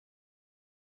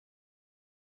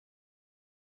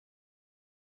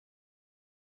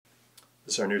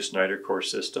This is our new Snyder Core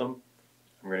System.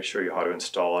 I'm going to show you how to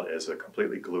install it as a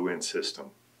completely glue-in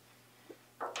system.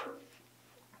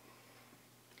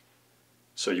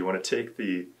 So you want to take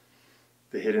the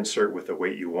head insert with the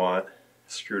weight you want,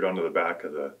 screw it onto the back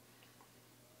of the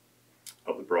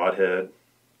broadhead.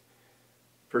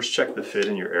 First check the fit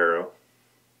in your arrow.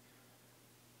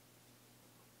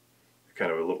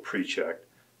 Kind of a little pre-check.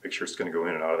 Make sure it's going to go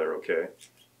in and out of there okay.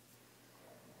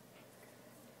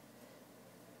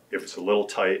 If it's a little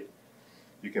tight,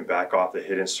 you can back off the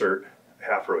head insert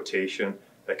half rotation.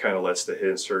 That kind of lets the head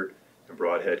insert and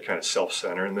broadhead kind of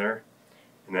self-center in there.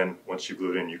 And then once you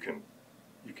glue it in, you can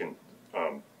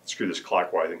screw this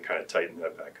clockwise and kind of tighten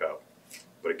that back up.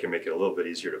 But it can make it a little bit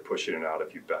easier to push in and out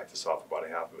if you back this off about a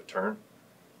half of a turn.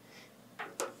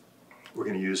 We're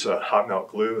going to use hot melt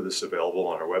glue. This is available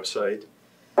on our website.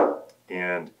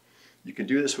 And you can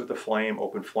do this with a flame,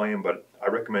 open flame, but I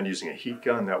recommend using a heat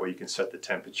gun. That way you can set the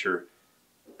temperature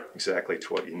exactly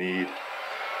to what you need.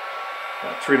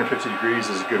 350 degrees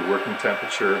is a good working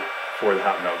temperature for the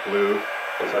hot melt glue,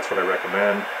 so that's what I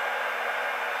recommend.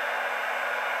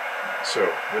 So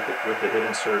with the head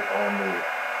insert on the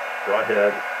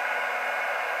broadhead,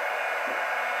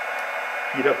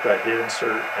 heat up that head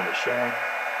insert and the shank.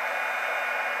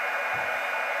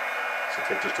 So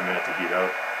take just a minute to heat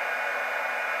up.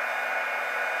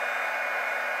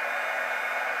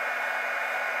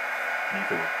 You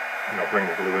can bring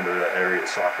the glue into that area to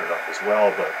soften it up as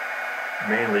well, but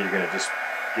mainly you're going to just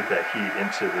get that heat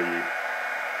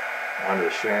onto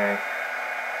the shank.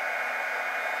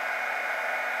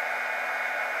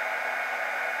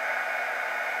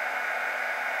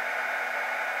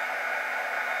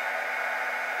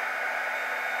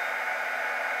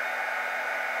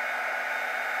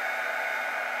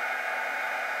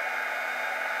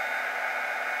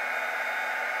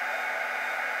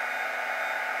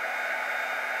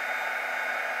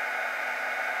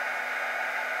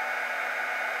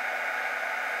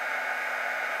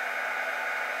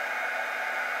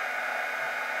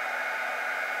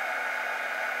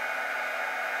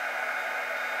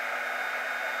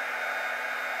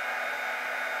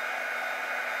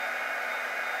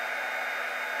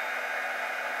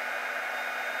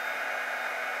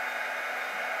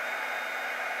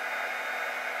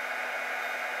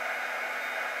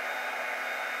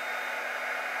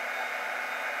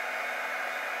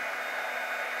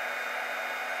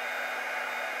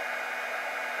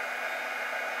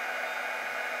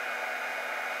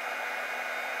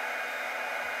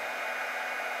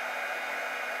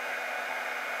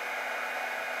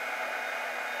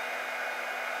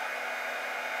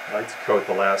 I like to coat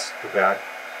the back,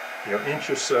 inch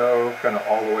or so, kind of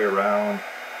all the way around.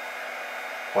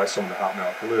 Apply some of the hot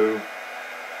melt glue.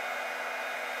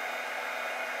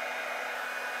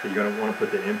 You're going to want to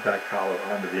put the impact collar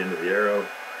onto the end of the arrow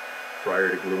prior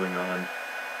to gluing on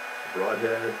the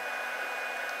broadhead.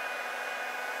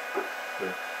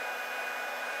 So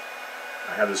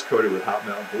I have this coated with hot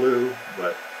melt glue,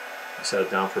 but I set it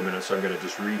down for a minute, so I'm going to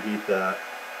just reheat that.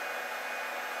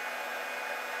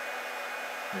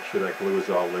 Make sure that glue is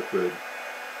all liquid.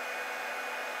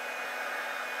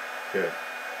 Okay.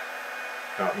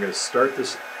 Now I'm going to start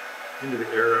this into the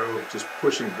arrow, just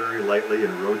pushing very lightly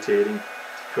and rotating to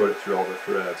coat it through all the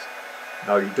threads.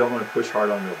 Now you don't want to push hard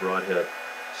on the broadhead.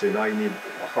 So now you need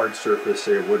a hard surface,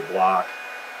 say a wood block.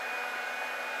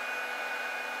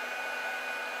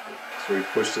 So we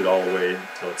pushed it all the way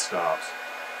until it stops.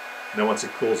 And then once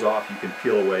it cools off, you can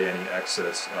peel away any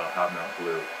excess hot melt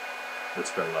glue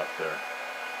that's been left there.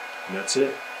 And that's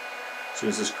it. As soon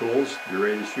as this cools, you're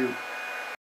ready to shoot.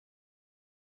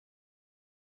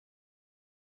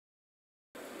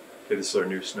 Okay, this is our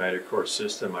new Snyder Core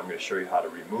System. I'm going to show you how to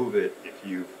remove it if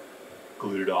you've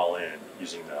glued it all in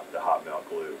using the hot melt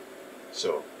glue.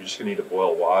 So you're just going to need to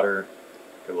boil water,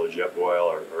 get a little jet boil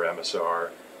or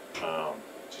MSR.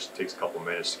 Just takes a couple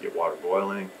minutes to get water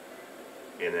boiling.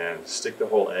 And then stick the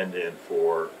whole end in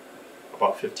for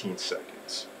about 15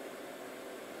 seconds.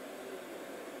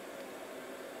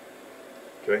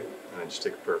 Okay, and then just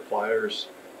take a pair of pliers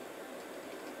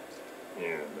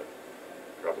and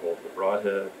grab a hold of the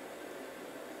broadhead.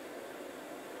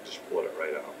 Just pull it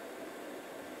right out.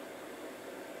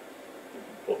 You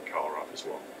can pull the collar off as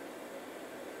well.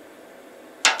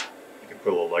 You can put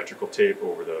a little electrical tape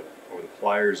over the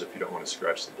pliers if you don't want to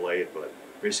scratch the blade, but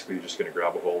basically you're just going to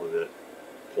grab a hold of it,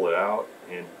 pull it out,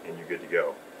 and you're good to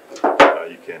go.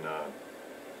 You can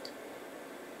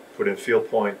put in field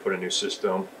point, put a new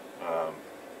system.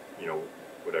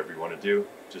 Whatever you want to do,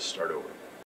 just start over.